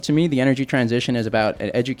To me, the energy transition is about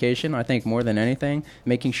education, I think, more than anything,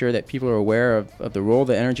 making sure that people are aware of the role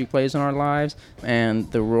that energy plays in our lives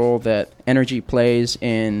and the role that energy plays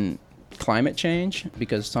in climate change,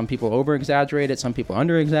 because some people over-exaggerate it, some people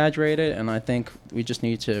under-exaggerate it, and I think we just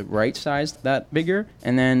need to right-size that bigger.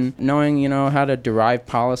 And then knowing, how to derive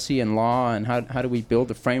policy and law, and how do we build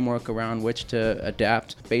a framework around which to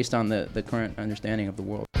adapt based on the current understanding of the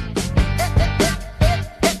world.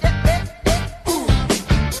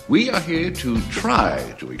 We are here to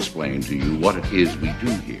try to explain to you what it is we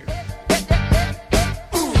do here.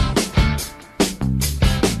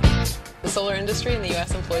 The solar industry in the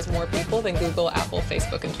U.S. employs more people than Google, Apple,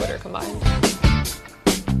 Facebook, and Twitter combined.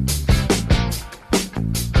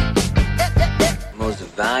 The most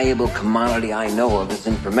valuable commodity I know of is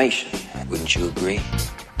information. Wouldn't you agree?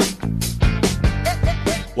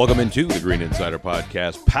 Welcome into the Green Insider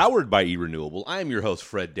Podcast, powered by eRenewable. I am your host,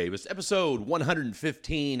 Fred Davis. Episode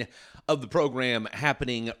 115 of the program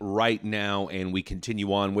happening right now, and we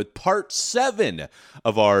continue on with part 7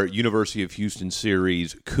 of our University of Houston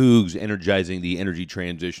series, Coogs, Energizing the Energy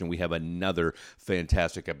Transition. We have another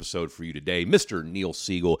fantastic episode for you today. Mr. Neil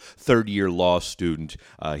Segel, third-year law student.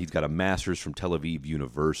 He's got a master's from Tel Aviv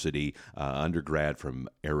University, undergrad from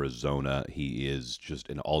Arizona. He is just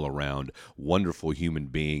an all-around wonderful human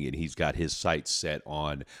being, and he's got his sights set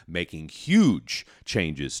on making huge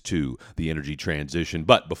changes to the energy transition.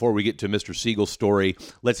 But before we get to Mr. Segel's story,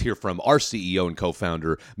 let's hear from our CEO and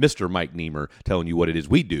co-founder, Mr. Mike Niemer, telling you what it is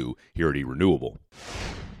we do here at eRenewable.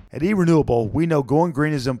 At eRenewable, we know going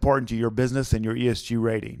green is important to your business and your ESG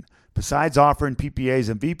rating. Besides offering PPAs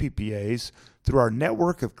and VPPAs, through our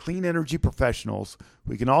network of clean energy professionals,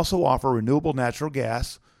 we can also offer renewable natural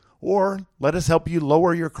gas, or let us help you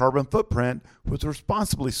lower your carbon footprint with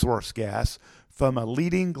responsibly sourced gas from a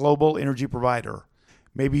leading global energy provider.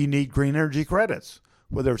 Maybe you need green energy credits.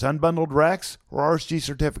 Whether it's unbundled RECs or RSG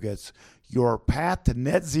certificates, your path to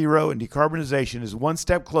net zero and decarbonization is one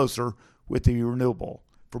step closer with eRenewable.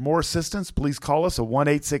 For more assistance, please call us at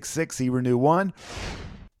 1-866-ERENEW1.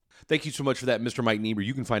 Thank you so much for that, Mr. Mike Niemer.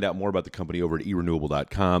 You can find out more about the company over at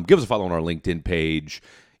eRenewable.com. Give us a follow on our LinkedIn page,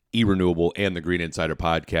 eRenewable and the Green Insider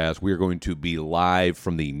Podcast. We are going to be live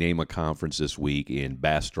from the NAMA conference this week in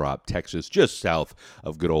Bastrop, Texas, just south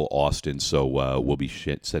of good old Austin. So we'll be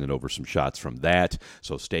sending over some shots from that.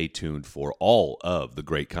 So stay tuned for all of the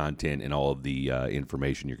great content and all of the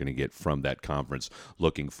information you're going to get from that conference.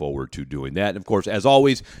 Looking forward to doing that. And of course, as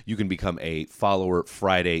always, you can become a Follower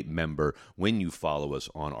Friday member when you follow us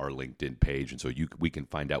on our LinkedIn page. And so we can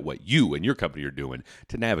find out what you and your company are doing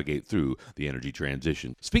to navigate through the energy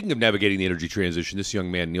transition. Speaking of navigating the energy transition, this young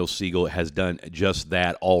man, Neil Segel, has done just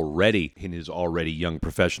that already in his already young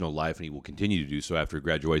professional life, and he will continue to do so after he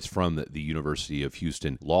graduates from the University of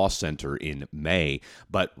Houston Law Center in May.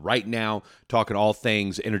 But right now, talking all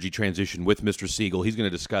things energy transition with Mr. Segel, he's going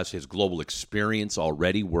to discuss his global experience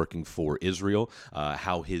already working for Israel,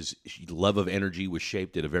 how his love of energy was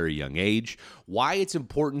shaped at a very young age, why it's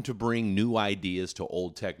important to bring new ideas to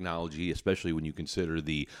old technology, especially when you consider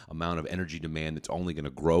the amount of energy demand that's only going to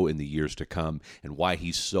grow in the years to come, and why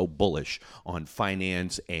he's so bullish on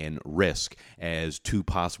finance and risk as two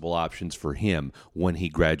possible options for him when he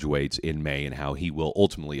graduates in May, and how he will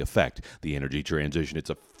ultimately affect the energy transition. It's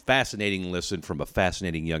a fascinating listen from a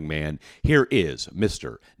fascinating young man. Here is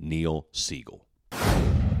Mr. Neil Segel.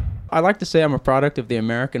 I like to say I'm a product of the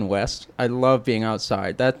American West. I love being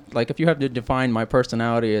outside. If you have to define my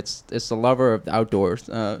personality, it's the lover of the outdoors.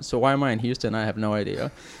 So why am I in Houston? I have no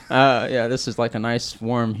idea. This is like a nice,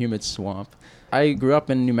 warm, humid swamp. I grew up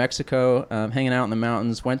in New Mexico, hanging out in the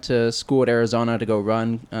mountains, went to school at Arizona to go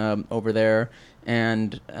run over there,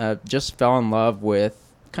 and just fell in love with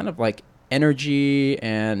kind of like energy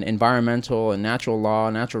and environmental and natural law,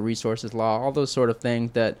 natural resources law, all those sort of things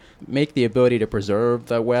that make the ability to preserve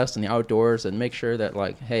the West and the outdoors and make sure that,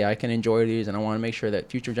 like, hey, I can enjoy these and I want to make sure that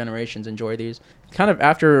future generations enjoy these. Kind of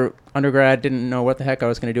after undergrad, didn't know what the heck I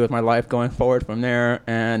was going to do with my life going forward from there,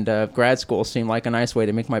 and grad school seemed like a nice way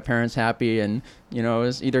to make my parents happy, and it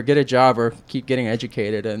was either get a job or keep getting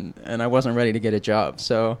educated, and I wasn't ready to get a job,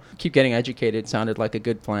 so keep getting educated sounded like a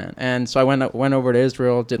good plan. And so I went over to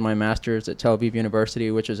Israel, did my master's at Tel Aviv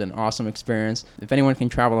University, which is an awesome experience. If anyone can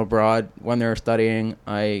travel abroad when they're studying,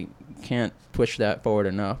 I can't push that forward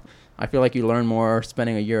enough. I feel like you learn more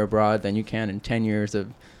spending a year abroad than you can in 10 years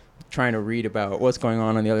of trying to read about what's going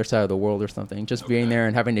on the other side of the world or something. Just being there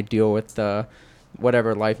and having to deal with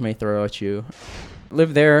whatever life may throw at you.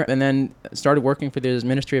 Lived there and then started working for the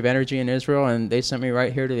Ministry of Energy in Israel, and they sent me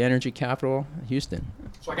right here to the energy capital, Houston.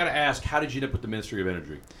 So I got to ask, how did you end up with the Ministry of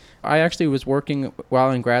Energy? I actually was working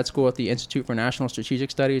while in grad school at the Institute for National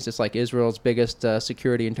Strategic Studies. It's like Israel's biggest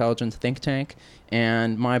security intelligence think tank.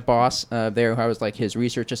 And my boss there, who I was like his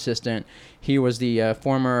research assistant, he was the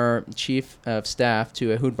former chief of staff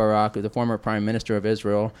to Ehud Barak, the former prime minister of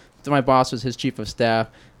Israel. So my boss was his chief of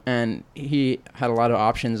staff. And he had a lot of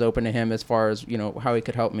options open to him as far as, how he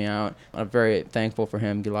could help me out. I'm very thankful for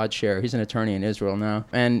him, Gilad Sher. He's an attorney in Israel now.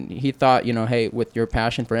 And he thought, hey, with your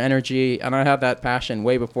passion for energy, and I had that passion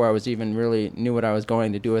way before I was even really knew what I was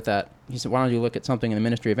going to do with that. He said, why don't you look at something in the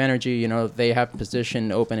Ministry of Energy? They have a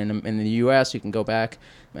position open in the U.S. You can go back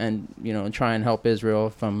and, try and help Israel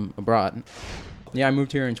from abroad. Yeah, I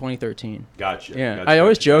moved here in 2013. Gotcha. Yeah, I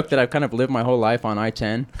always joke that I've kind of lived my whole life on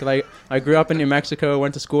I-10 because I grew up in New Mexico,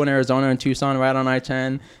 went to school in Arizona and Tucson, right on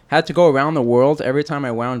I-10. Had to go around the world every time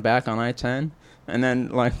I wound back on I-10, and then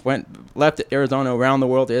left Arizona, around the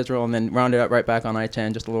world to Israel, and then rounded up right back on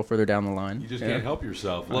I-10, just a little further down the line. You just can't help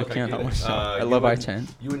yourself. Look, I can't help myself. I love I-10.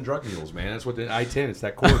 You and drug mules, man. That's what the I-10. It's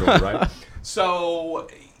that corridor, right? So.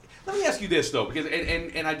 Let me ask you this though, because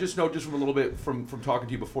and I just know just from a little bit from talking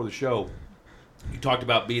to you before the show. You talked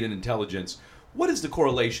about being in intelligence. What is the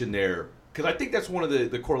correlation there? Because I think that's one of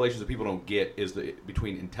the correlations that people don't get is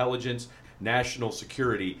between intelligence, national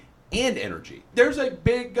security, and energy. There's a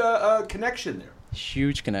big connection there.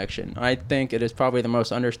 Huge connection. I think it is probably the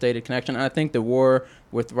most understated connection. I think the war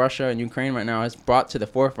with Russia and Ukraine right now has brought to the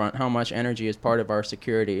forefront how much energy is part of our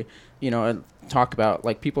security. Talk about,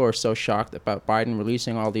 people are so shocked about Biden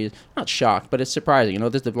releasing all these, not shocked, but it's surprising.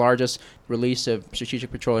 This is the largest release of strategic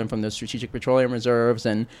petroleum from the strategic petroleum reserves.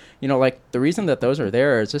 And, the reason that those are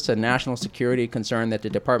there is just a national security concern that the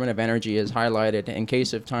Department of Energy has highlighted in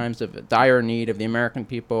case of times of dire need of the American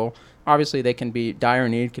people. Obviously, dire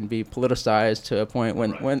need can be politicized to a point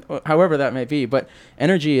when however that may be. But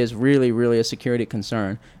energy is really, really a security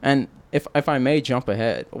concern. And if I may jump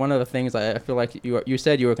ahead, one of the things I feel like you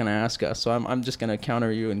said you were going to ask us, so I'm just going to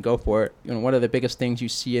counter you and go for it. What are the biggest things you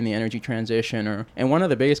see in the energy transition? And one of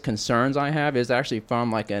the biggest concerns I have is actually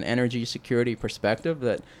from an energy security perspective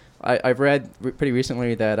that I've read pretty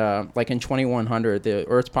recently that in 2100, the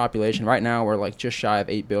Earth's population, right now we're just shy of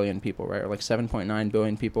 8 billion people, right? Or 7.9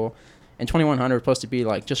 billion people. In 2100, we're supposed to be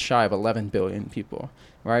just shy of 11 billion people,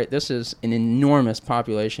 right? This is an enormous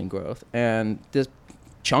population growth. And this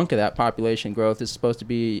chunk of that population growth is supposed to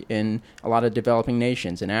be in a lot of developing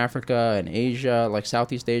nations in Africa and Asia,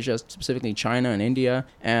 Southeast Asia, specifically China and India.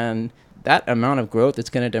 And that amount of growth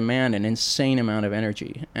is going to demand an insane amount of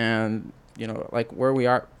energy. And where we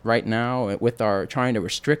are right now with our trying to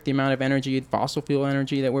restrict the amount of energy, fossil fuel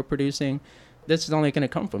energy that we're producing, this is only going to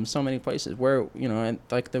come from so many places where, and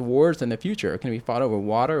the wars in the future are going to be fought over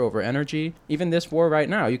water, over energy. Even this war right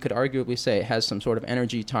now, you could arguably say has some sort of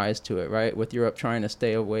energy ties to it, right? With Europe trying to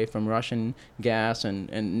stay away from Russian gas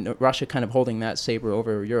and Russia kind of holding that saber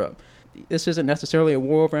over Europe. This isn't necessarily a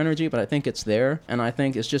war over energy, but I think it's there. And I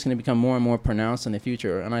think it's just going to become more and more pronounced in the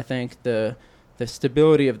future. And I think the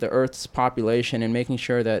stability of the Earth's population and making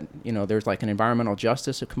sure that, there's an environmental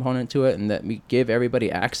justice component to it and that we give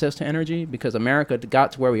everybody access to energy, because America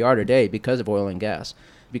got to where we are today because of oil and gas,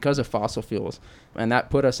 because of fossil fuels. And that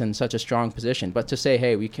put us in such a strong position. But to say,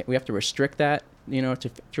 hey, we have to restrict that,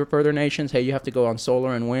 to further nations, hey, you have to go on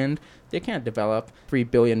solar and wind. They can't develop 3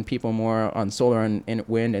 billion people more on solar and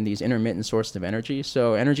wind and these intermittent sources of energy.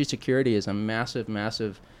 So energy security is a massive,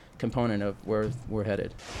 massive component of where we're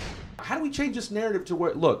headed. How do we change this narrative to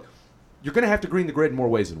where, look, you're going to have to green the grid in more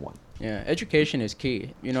ways than one? Yeah, education is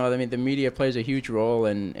key. The media plays a huge role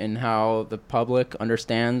in how the public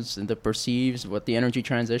understands and perceives what the energy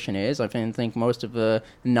transition is. I think most of the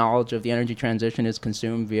knowledge of the energy transition is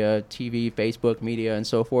consumed via TV, Facebook, media, and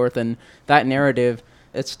so forth. And that narrative,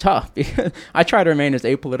 it's tough. I try to remain as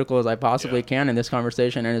apolitical as I possibly can in this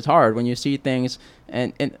conversation, and it's hard when you see things.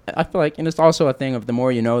 And I feel like, and it's also a thing of the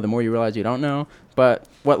more you know, the more you realize you don't know. But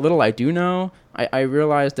what little I do know, I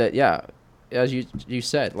realize that, as you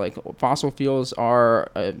said, fossil fuels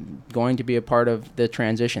are going to be a part of the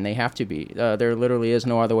transition. They have to be. There literally is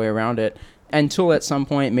no other way around it. Until at some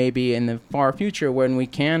point, maybe in the far future, when we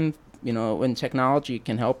can, when technology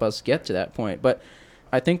can help us get to that point. But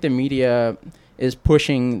I think the media is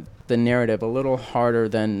pushing the narrative a little harder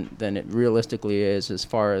than it realistically is, as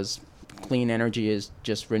far as clean energy is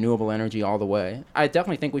just renewable energy all the way. I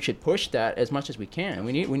definitely think we should push that as much as we can.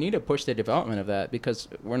 We need to push the development of that, because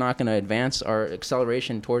we're not going to advance our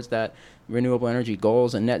acceleration towards that renewable energy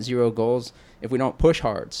goals and net zero goals if we don't push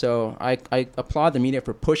hard. So I applaud the media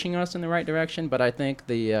for pushing us in the right direction, but I think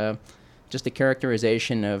the just the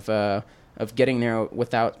characterization of getting there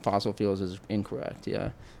without fossil fuels is incorrect. Yeah.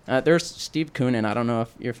 There's Steve Koonin. I don't know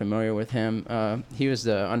if you're familiar with him. He was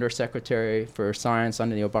the Undersecretary for Science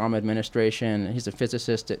under the Obama administration. He's a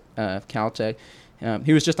physicist at Caltech.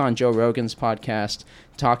 He was just on Joe Rogan's podcast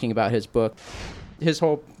talking about his book. His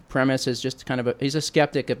whole premise is just he's a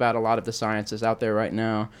skeptic about a lot of the sciences out there right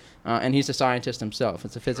now. And he's a scientist himself.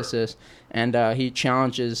 He's a physicist. And he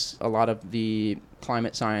challenges a lot of the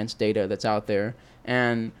climate science data that's out there.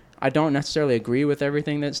 And I don't necessarily agree with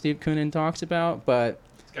everything that Steve Koonin talks about, but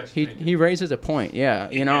he raises a point,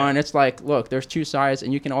 and it's like, look, there's two sides,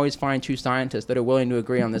 and you can always find two scientists that are willing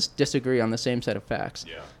to disagree on the same set of facts.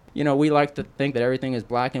 Yeah. We like to think that everything is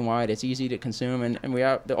black and white, it's easy to consume, and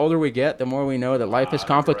the older we get, the more we know that life is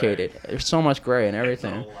complicated. There's so much gray in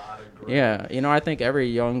everything. Yeah, I think every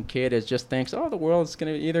young kid just thinks, the world's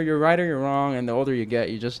gonna either you're right or you're wrong, and the older you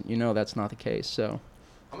get, that's not the case. So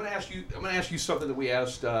I'm gonna ask you something that we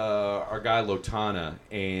asked our guy Lotana,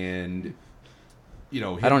 and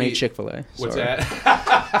I don't eat Chick-fil-A. What's that?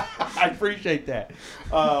 I appreciate that.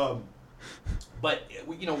 But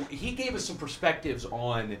he gave us some perspectives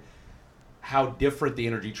on how different the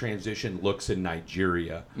energy transition looks in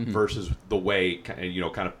Nigeria versus the way, kind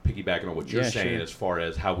of piggybacking on what you're saying, as far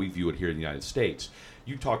as how we view it here in the United States.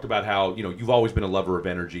 You talked about how, you've always been a lover of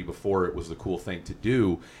energy before it was the cool thing to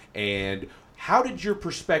do. And how did your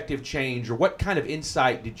perspective change, or what kind of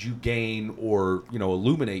insight did you gain or,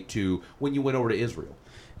 illuminate to when you went over to Israel?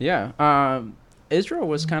 Yeah. Israel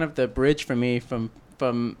was kind of the bridge for me from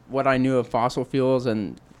what I knew of fossil fuels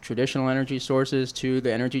and traditional energy sources to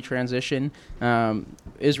the energy transition.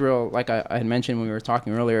 Israel, like I had mentioned when we were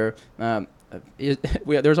talking earlier,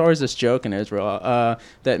 there's always this joke in Israel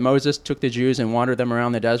that Moses took the Jews and wandered them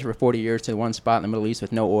around the desert for 40 years to one spot in the Middle East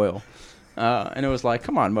with no oil. And it was like,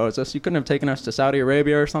 come on, Moses, you couldn't have taken us to Saudi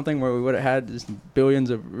Arabia or something where we would have had just billions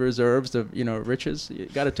of reserves of, riches. You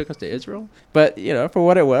got to took us to Israel. But, for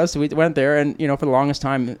what it was, we went there, and, for the longest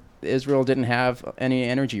time, Israel didn't have any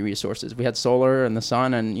energy resources. We had solar and the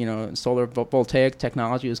sun, and, solar voltaic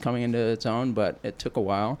technology was coming into its own, but it took a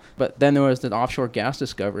while. But then there was the offshore gas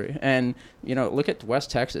discovery. And, look at West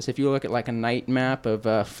Texas. If you look at like a night map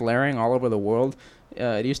of flaring all over the world,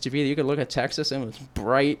 it used to be that you could look at Texas and it was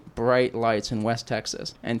bright lights in West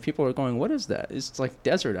Texas. And people were going, what is that? It's like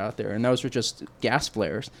desert out there. And those were just gas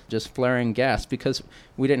flares, just flaring gas, because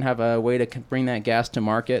we didn't have a way to bring that gas to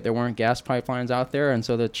market. There weren't gas pipelines out there. And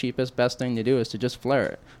so the cheapest, best thing to do is to just flare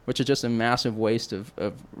it, which is just a massive waste of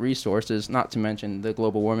resources, not to mention the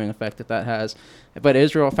global warming effect that has. But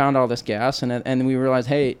Israel found all this gas, and we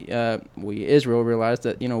realized, Israel realized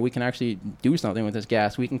that, we can actually do something with this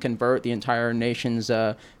gas. We can convert the entire nation's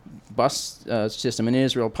bus system. In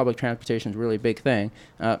Israel, public transportation is a really big thing.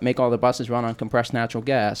 Make all the buses run on compressed natural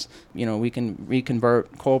gas. We can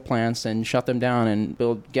reconvert coal plants and shut them down and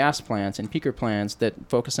build gas plants and peaker plants that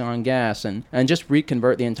focus on gas, and just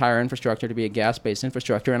reconvert the entire infrastructure to be a gas-based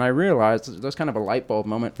infrastructure. And I realized there's kind of a light bulb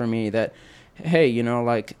moment for me that, hey,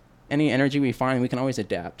 any energy we find, we can always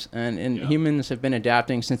adapt. And humans have been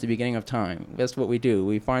adapting since the beginning of time. That's what we do.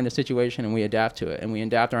 We find a situation and we adapt to it, and we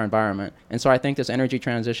adapt our environment. And so I think this energy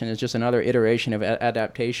transition is just another iteration of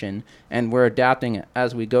adaptation, and we're adapting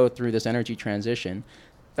as we go through this energy transition.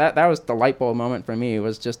 That was the light bulb moment for me. It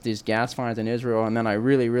was just these gas finds in Israel, and then I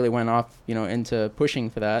really went off, into pushing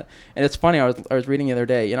for that. And it's funny, I was reading the other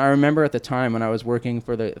day, and I remember at the time when I was working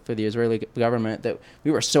for the Israeli government that we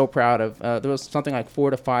were so proud of. There was something like 4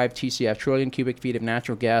 to 5 TCF, trillion cubic feet of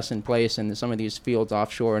natural gas in place in some of these fields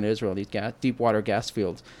offshore in Israel, these deep water gas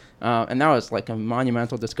fields. And that was like a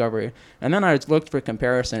monumental discovery. And then I looked for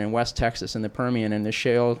comparison in West Texas and the Permian and the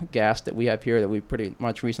shale gas that we have here that we pretty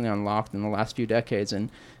much recently unlocked in the last few decades. And,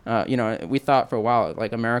 we thought for a while,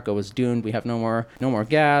 like, America was doomed. We have no more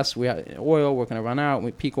gas. We have oil. We're going to run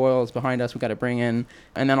out. Peak oil is behind us. We got to bring in.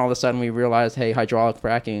 And then all of a sudden we realized, hey, hydraulic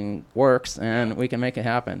fracking works and we can make it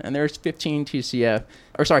happen. And there's 50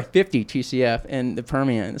 TCF in the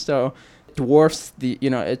Permian. So dwarfs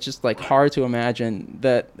it's just like hard to imagine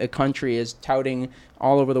that a country is touting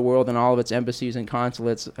all over the world and all of its embassies and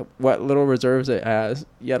consulates what little reserves it has,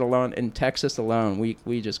 yet alone in Texas alone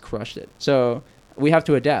we just crushed it. So we have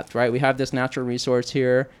to adapt, right? We have this natural resource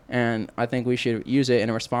here, and I think we should use it in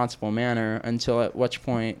a responsible manner until at which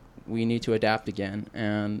point we need to adapt again.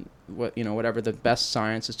 And whatever the best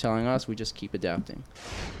science is telling us, we just keep adapting.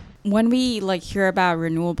 When we hear about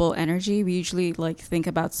renewable energy, we usually think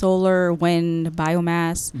about solar, wind,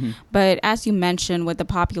 biomass. Mm-hmm. But as you mentioned, with the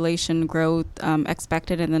population growth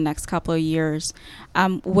expected in the next couple of years,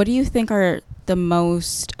 what do you think are the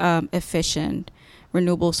most efficient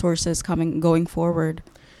renewable sources going forward?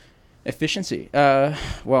 Efficiency.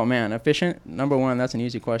 Well, man, efficient. Number one, that's an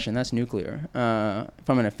easy question. That's nuclear.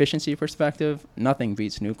 From an efficiency perspective, nothing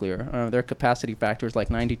beats nuclear. Their capacity factor is like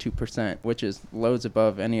 92%, which is loads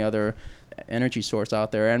above any other energy source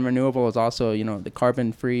out there. And renewable is also, the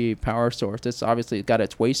carbon-free power source. It's obviously got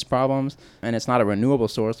its waste problems, and it's not a renewable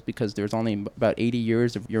source because there's only about 80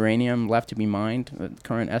 years of uranium left to be mined,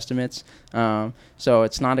 current estimates. So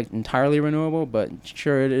it's not entirely renewable, but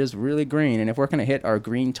sure, it is really green. And if we're going to hit our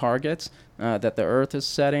green targets that the Earth is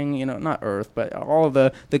setting, not Earth, but all of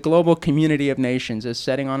the global community of nations is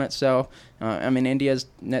setting on itself. India's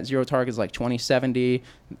net zero target is like 2070,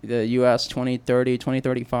 the U.S. 2030,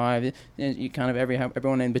 2035. You kind of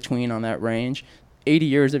everyone in between on that range. 80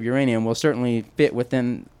 years of uranium will certainly fit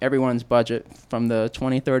within everyone's budget from the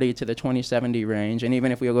 2030 to the 2070 range. And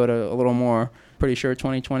even if we go to a little more, pretty sure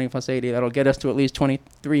 2020 plus 80, that'll get us to at least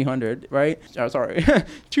 2,300, right? Oh, sorry,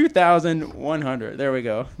 2,100. There we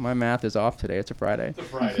go. My math is off today. It's a Friday. It's a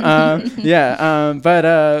Friday.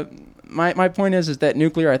 But my point is that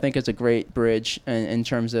nuclear, I think, is a great bridge in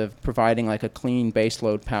terms of providing like a clean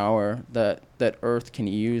baseload power that Earth can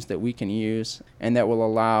use, that we can use, and that will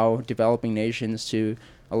allow developing nations to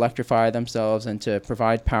electrify themselves and to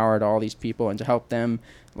provide power to all these people and to help them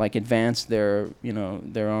like advance their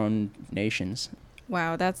own nations.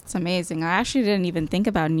 Wow, that's amazing. I actually didn't even think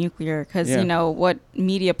about nuclear because, what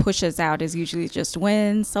media pushes out is usually just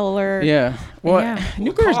wind, solar. Yeah. Well,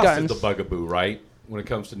 nuclear's gotten... Cost is the bugaboo, right? When it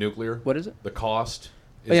comes to nuclear? What is it? The cost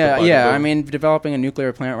is the bugaboo. Yeah. Developing a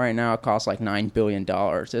nuclear plant right now costs like $9 billion.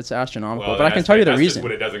 It's astronomical. Well, but I can tell you the reason.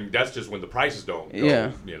 That's just when the prices don't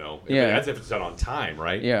go, That's if it's done on time,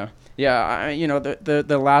 right? Yeah. Yeah,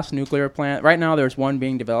 the last nuclear plant, right now there's one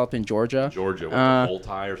being developed in Georgia. With the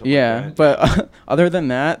Voltai or something like that. But other than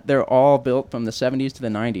that, they're all built from the 70s to the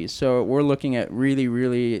 90s. So we're looking at really,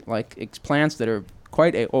 really plants that are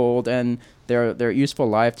quite old and their useful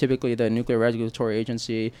life. Typically, the Nuclear Regulatory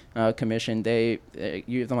Agency Commission, they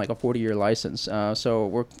give them like a 40-year license. So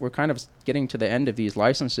we're kind of getting to the end of these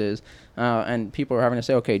licenses, and people are having to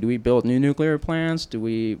say, okay, do we build new nuclear plants?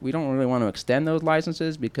 We don't really want to extend those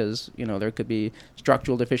licenses because there could be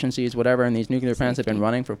structural deficiencies, whatever. And these nuclear plants have been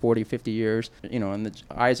running for 40, 50 years. In the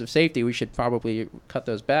eyes of safety, we should probably cut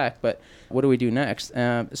those back. But what do we do next?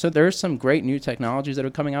 So there's some great new technologies that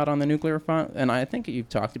are coming out on the nuclear front, and I think you've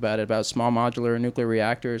talked about it, about small modular nuclear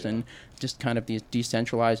reactors and just kind of these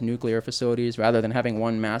decentralized nuclear facilities. Rather than having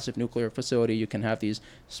one massive nuclear facility, you can have these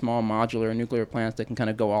small modular nuclear plants that can kind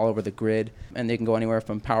of go all over the grid, and they can go anywhere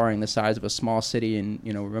from powering the size of a small city in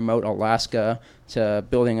remote Alaska to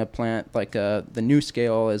building a plant like the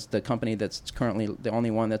NuScale is the company that's currently the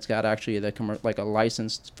only one that's got actually a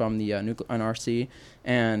license from the NRC.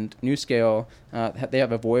 And NuScale, they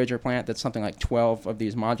have a Voyager plant that's something like 12 of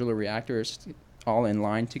these modular reactors all in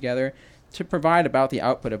line together to provide about the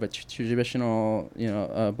output of a traditional,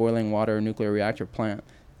 boiling water nuclear reactor plant.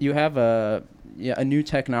 You have a new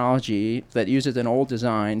technology that uses an old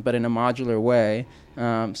design, but in a modular way.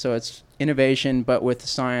 So it's innovation, but with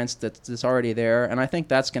science that's already there. And I think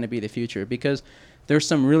that's going to be the future because there's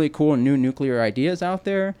some really cool new nuclear ideas out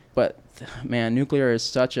there, but man, nuclear is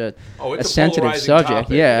such a sensitive subject. Topic.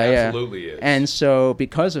 Yeah, It yeah. absolutely is. And so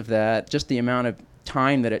because of that, just the amount of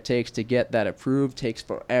time that it takes to get that approved takes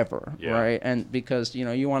forever, right? And because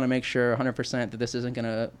you want to make sure 100% that this isn't going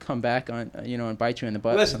to come back on and bite you in the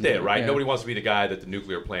butt. Well, that's it, right? Yeah. Nobody wants to be the guy that the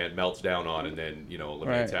nuclear plant melts down on and then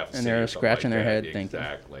eliminates half the and city they're or something scratching like their that. head thinking.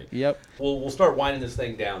 Exactly. Yep. Well, we'll start winding this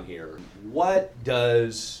thing down here. What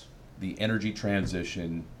does the energy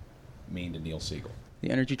transition mean to Neil Segel?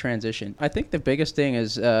 The energy transition. I think the biggest thing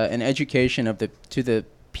is an education to the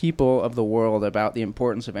people of the world about the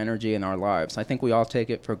importance of energy in our lives. I think we all take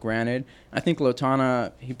it for granted. I think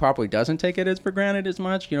Lotana, he probably doesn't take it as for granted as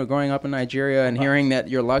much. Growing up in Nigeria and hearing that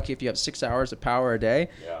you're lucky if you have 6 hours of power a day,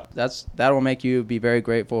 that will make you be very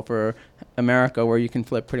grateful for America, where you can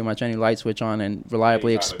flip pretty much any light switch on and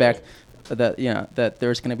reliably expect that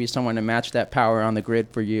there's going to be someone to match that power on the grid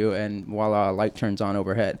for you, and voila, a light turns on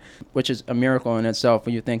overhead, which is a miracle in itself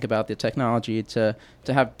when you think about the technology to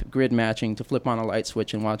have grid matching, to flip on a light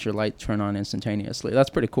switch and watch your light turn on instantaneously.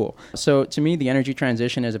 That's pretty cool. So to me, the energy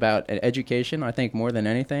transition is about education, I think, more than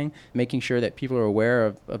anything, making sure that people are aware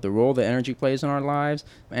of the role that energy plays in our lives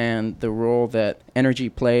and the role that energy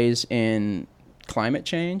plays in climate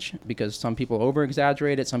change, because some people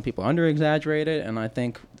over-exaggerate it, some people under-exaggerate it, and I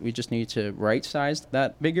think we just need to right-size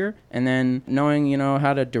that figure. And then knowing,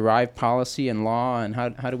 how to derive policy and law, and how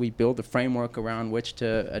do we build the framework around which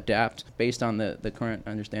to adapt based on the current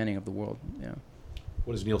understanding of the world. Yeah.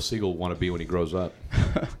 What does Neil Segel want to be when he grows up?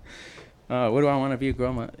 What do I want to be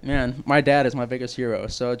growing up? Man, my dad is my biggest hero.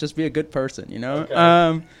 So just be a good person, you know?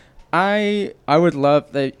 Okay. I would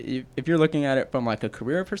love that if you're looking at it from like a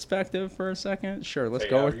career perspective for a second. Sure, let's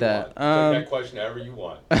go with that. Take that question however you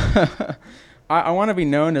want. I want to be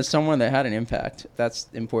known as someone that had an impact. That's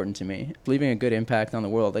important to me. Leaving a good impact on the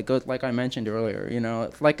world. It goes like I mentioned earlier. You know,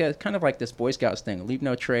 it's like a kind of like this Boy Scouts thing. Leave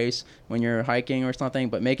no trace when you're hiking or something,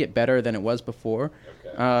 but make it better than it was before.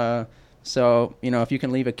 Okay. So, you know, if you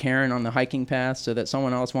can leave a cairn on the hiking path so that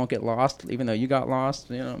someone else won't get lost, even though you got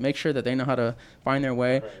lost, you know, make sure that they know how to find their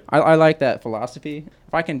way. Right. I like that philosophy.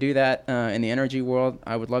 If I can do that in the energy world,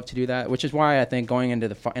 I would love to do that, which is why I think going into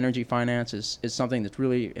the energy finance is something that's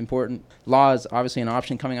really important. Law is obviously an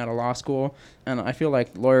option coming out of law school, and I feel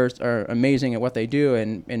like lawyers are amazing at what they do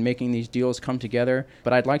and making these deals come together,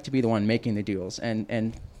 but I'd like to be the one making the deals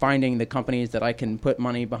and finding the companies that I can put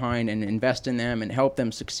money behind and invest in them and help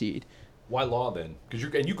them succeed. Why law then?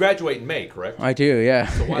 Because you graduate in May, correct? I do, yeah.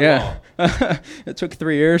 So why law? It took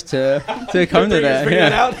 3 years to come to that.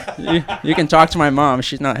 That you can talk to my mom.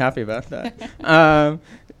 She's not happy about that.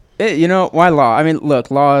 You know, why law? I mean, look,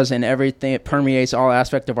 law is in everything. It permeates all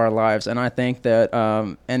aspects of our lives. And I think that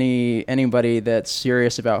anybody that's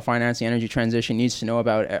serious about financing energy transition needs to know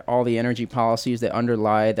about all the energy policies that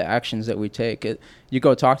underlie the actions that we take. You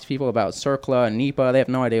go talk to people about CERCLA and NEPA, they have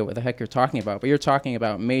no idea what the heck you're talking about. But you're talking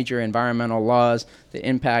about major environmental laws that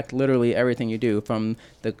impact literally everything you do, from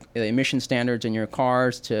the emission standards in your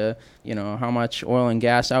cars to, you know, how much oil and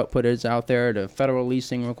gas output is out there, to federal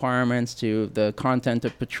leasing requirements, to the content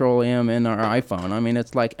of petroleum in our iPhone. I mean,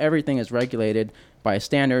 it's like everything is regulated by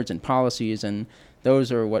standards and policies, and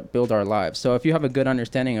those are what build our lives. So if you have a good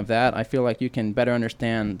understanding of that, I feel like you can better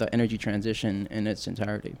understand the energy transition in its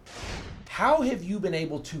entirety. How have you been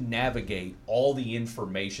able to navigate all the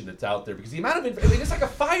information that's out there? Because the amount of information, it's like a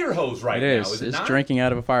fire hose right now. Is it It's not? drinking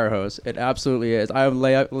out of a fire hose. It absolutely is. I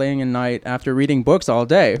was laying in night after reading books all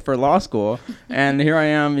day for law school, and here I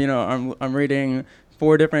am. You know, I'm reading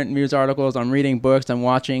 4 different news articles. I'm reading books.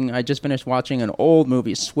 I just finished watching an old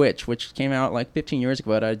movie, Switch, which came out like 15 years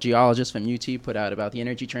ago that a geologist from UT put out about the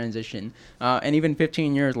energy transition. And even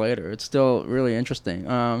 15 years later, it's still really interesting.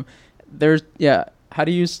 How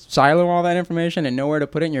do you silo all that information and know where to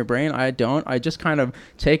put it in your brain? I don't. I just kind of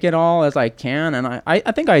take it all as I can, and I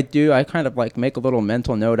think I do. I kind of like make a little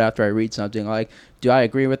mental note after I read something, like, do I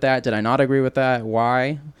agree with that? Did I not agree with that?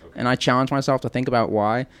 Why? And I challenge myself to think about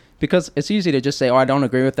why. Because it's easy to just say, oh, I don't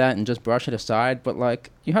agree with that and just brush it aside. But,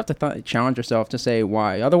 like, you have to challenge yourself to say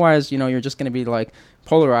why. Otherwise, you know, you're just going to be, like,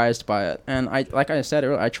 polarized by it. And like I said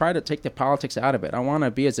earlier, I try to take the politics out of it. I want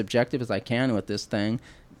to be as objective as I can with this thing.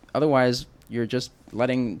 Otherwise, you're just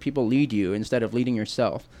letting people lead you instead of leading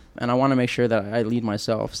yourself. And I want to make sure that I lead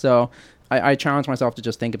myself. So I challenge myself to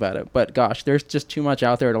just think about it. But gosh, there's just too much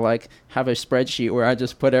out there to like have a spreadsheet where I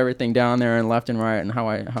just put everything down there and left and right and how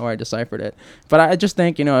I deciphered it. But I just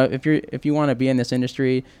think, you know, if you want to be in this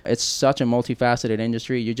industry, it's such a multifaceted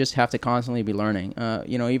industry. You just have to constantly be learning.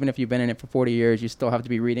 You know, even if you've been in it for 40 years, you still have to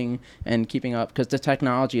be reading and keeping up, because the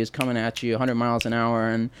technology is coming at you 100 miles an hour,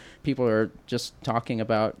 and people are just talking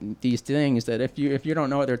about these things that if you don't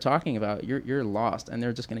know what they're talking about, you're lost, and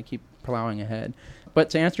they're just going to keep plowing ahead. But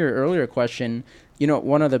to answer your earlier question, you know,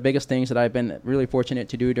 one of the biggest things that I've been really fortunate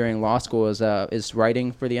to do during law school is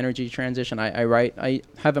writing for the energy transition. I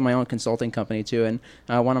have my own consulting company too, and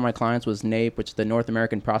one of my clients was NAPE, which is the North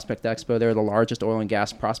American Prospect Expo. They're the largest oil and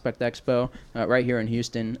gas prospect expo right here in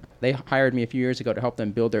Houston. They hired me a few years ago to help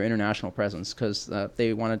them build their international presence, because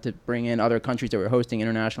they wanted to bring in other countries that were hosting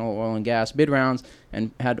international oil and gas bid rounds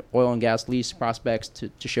and had oil and gas lease prospects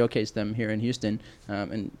to showcase them here in Houston,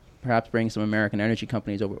 and perhaps bring some American energy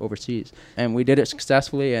companies overseas. And we did it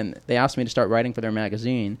successfully, and they asked me to start writing for their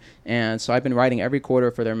magazine. And so I've been writing every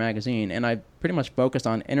quarter for their magazine, and I pretty much focused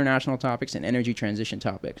on international topics and energy transition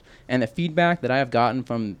topics. And the feedback that I have gotten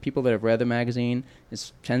from people that have read the magazine,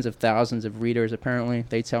 is tens of thousands of readers apparently,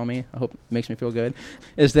 they tell me, I hope it makes me feel good,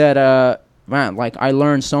 is that man, like, I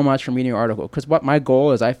learned so much from reading your article, because what my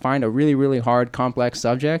goal is, I find a really, really hard, complex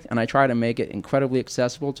subject, and I try to make it incredibly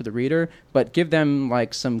accessible to the reader, but give them,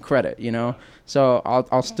 like, some credit, you know? So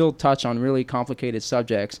I'll still touch on really complicated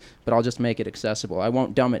subjects, but I'll just make it accessible. I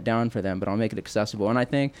won't dumb it down for them, but I'll make it accessible. And I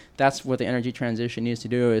think that's what the energy transition needs to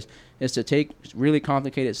do, is to take really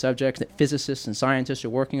complicated subjects that physicists and scientists are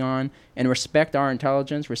working on, and respect our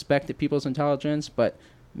intelligence, respect the people's intelligence, but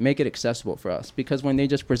make it accessible for us. Because when they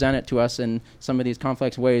just present it to us in some of these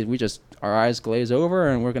complex ways, our eyes glaze over,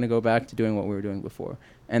 and we're going to go back to doing what we were doing before.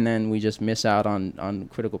 And then we just miss out on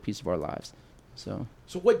critical piece of our lives.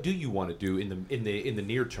 So what do you want to do in the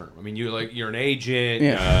near term? I mean, you're an agent.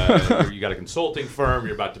 You got a consulting firm.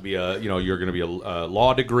 You're about to be you're going to be a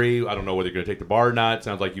law degree. I don't know whether you're going to take the bar or not. It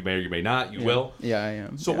sounds like you may or you may not. You will. Yeah, I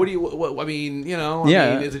am. So what do you? I mean,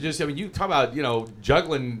 is it just? I mean, you talk about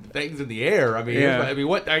juggling things in the air. I mean,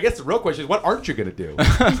 what? I guess the real question is, what aren't you going to do?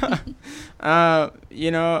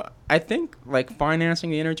 I think like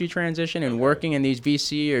financing the energy transition and working in these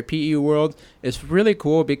VC or PE world is really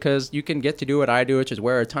cool because you can get to do what I do, which is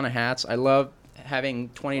wear a ton of hats. I love having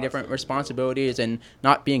 20 different responsibilities and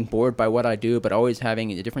not being bored by what I do, but always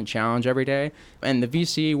having a different challenge every day. And the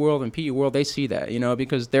VC world and PE world, they see that,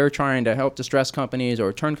 because they're trying to help distress companies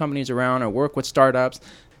or turn companies around or work with startups.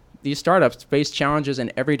 These startups face challenges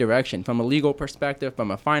in every direction, from a legal perspective,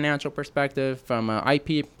 from a financial perspective, from an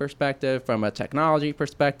IP perspective, from a technology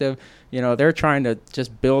perspective. They're trying to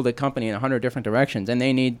just build a company in 100 different directions, and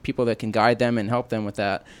they need people that can guide them and help them with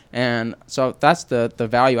that. And so that's the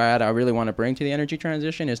value add I really want to bring to the energy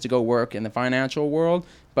transition, is to go work in the financial world,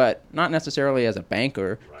 but not necessarily as a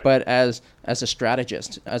banker, but as a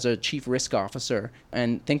strategist, as a chief risk officer,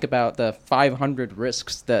 and think about the 500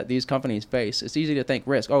 risks that these companies face. It's easy to think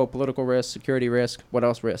risk, political risk, security risk, what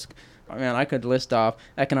else risk? I could list off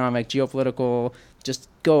economic, geopolitical, just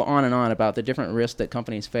go on and on about the different risks that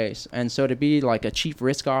companies face. And so to be like a chief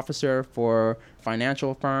risk officer for a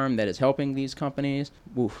financial firm that is helping these companies,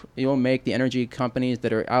 you'll make the energy companies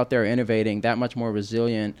that are out there innovating that much more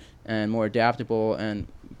resilient and more adaptable and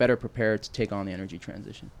better prepared to take on the energy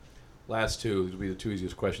transition. Last two, these will be the two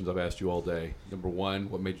easiest questions I've asked you all day. Number one,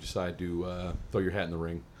 what made you decide to throw your hat in the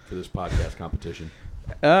ring for this podcast competition?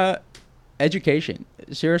 Education.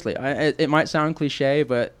 Seriously, it might sound cliche,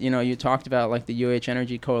 but you talked about like the UH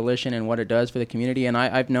Energy Coalition and what it does for the community. And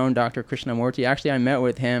I've known Dr. Krishnamurti. Actually, I met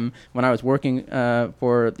with him when I was working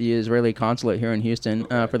for the Israeli consulate here in Houston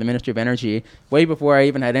for the Ministry of Energy. Way before I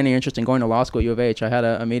even had any interest in going to law school at U of H, I had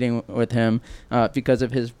a meeting with him because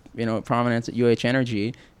of his prominence at UH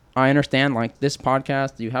Energy. I understand like this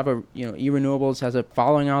podcast, you have eRenewables has a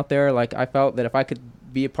following out there. Like I felt that if I could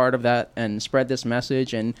be a part of that and spread this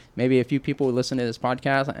message, and maybe a few people would listen to this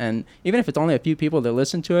podcast, and even if it's only a few people that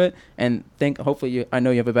listen to it and think, hopefully I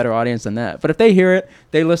know you have a better audience than that, but if they hear it,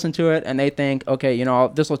 they listen to it and they think, okay,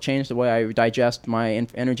 this will change the way I digest my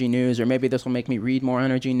energy news, or maybe this will make me read more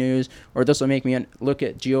energy news, or this will make me look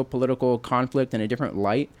at geopolitical conflict in a different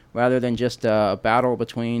light rather than just a battle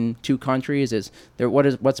between two countries.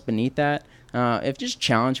 What's beneath that? If just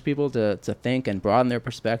challenge people to think and broaden their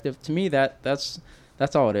perspective, to me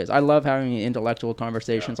that's all it is. I love having intellectual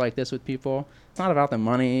conversations like this with people. It's not about the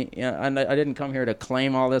money. And I didn't come here to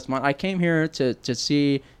claim all this money. I came here to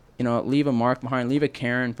see, leave a mark behind, leave a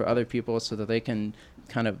cairn for other people so that they can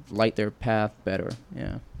kind of light their path better.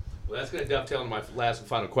 Yeah. Well, that's going to dovetail into my last and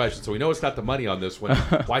final question. So we know it's not the money on this one.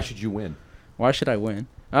 Why should you win? Why should I win?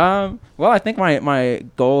 Well, I think my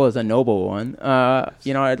goal is a noble one.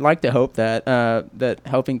 I'd like to hope that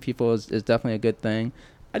helping people is definitely a good thing.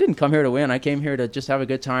 I didn't come here to win. I came here to just have a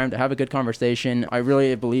good time, to have a good conversation. I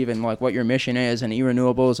really believe in like what your mission is, and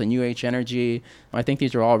eRenewables and UH Energy. I think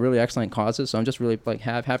these are all really excellent causes, so I'm just really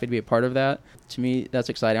happy to be a part of that. To me, that's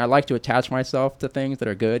exciting. I like to attach myself to things that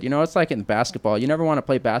are good. It's like in basketball. You never want to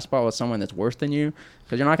play basketball with someone that's worse than you,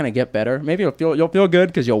 because you're not going to get better. Maybe you'll feel good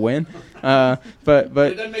because you'll win, but it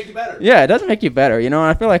doesn't make you better. Yeah, it doesn't make you better.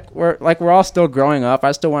 I feel like we're all still growing up.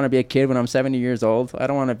 I still want to be a kid when I'm 70 years old. I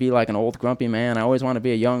don't want to be like an old grumpy man. I always want to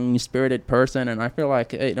be a young, spirited person. And I feel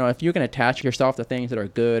like if you can attach yourself to things that are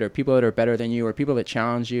good, or people that are better than you, or people that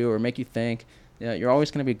challenge you or make you think, you're always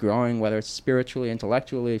going to be growing, whether it's spiritually,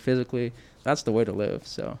 intellectually, physically. That's the way to live.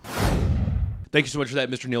 So. Thank you so much for that,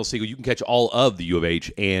 Mr. Neil Segel. You can catch all of the U of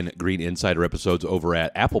H and Green Insider episodes over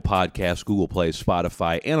at Apple Podcasts, Google Play,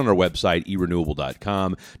 Spotify, and on our website,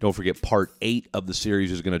 eRenewable.com. Don't forget, Part 8 of the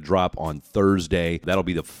series is going to drop on Thursday. That'll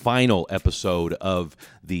be the final episode of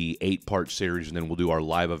the 8-part series, and then we'll do our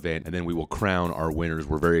live event, and then we will crown our winners.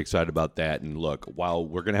 We're very excited about that. And look, while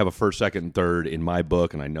we're going to have a first, second, and third in my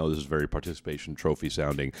book, and I know this is very participation trophy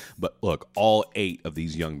sounding, but look, all 8 of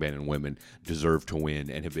these young men and women deserve to win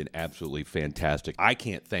and have been absolutely fantastic. I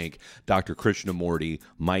can't thank Dr. Krishnamurti,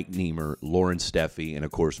 Mike Niemer, Lauren Steffi, and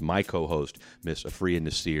of course my co-host, Miss Afriya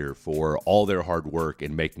Nasir, for all their hard work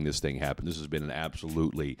in making this thing happen. This has been an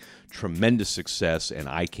absolutely tremendous success, and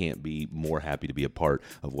I can't be more happy to be a part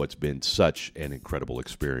of what's been such an incredible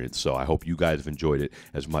experience. So I hope you guys have enjoyed it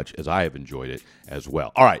as much as I have enjoyed it as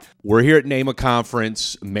well. All right, we're here at Name a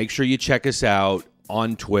Conference. Make sure you check us out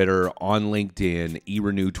on Twitter, on LinkedIn,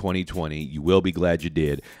 eRenew 2020. You will be glad you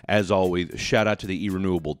did. As always, shout out to the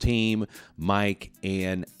eRenewable team, Mike,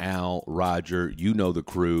 Ann, Al, Roger. You know the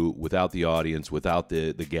crew. Without the audience, without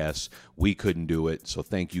the guests, we couldn't do it. So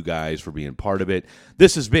thank you guys for being part of it.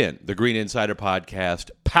 This has been the Green Insider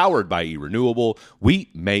Podcast, powered by eRenewable. We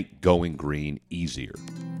make going green easier.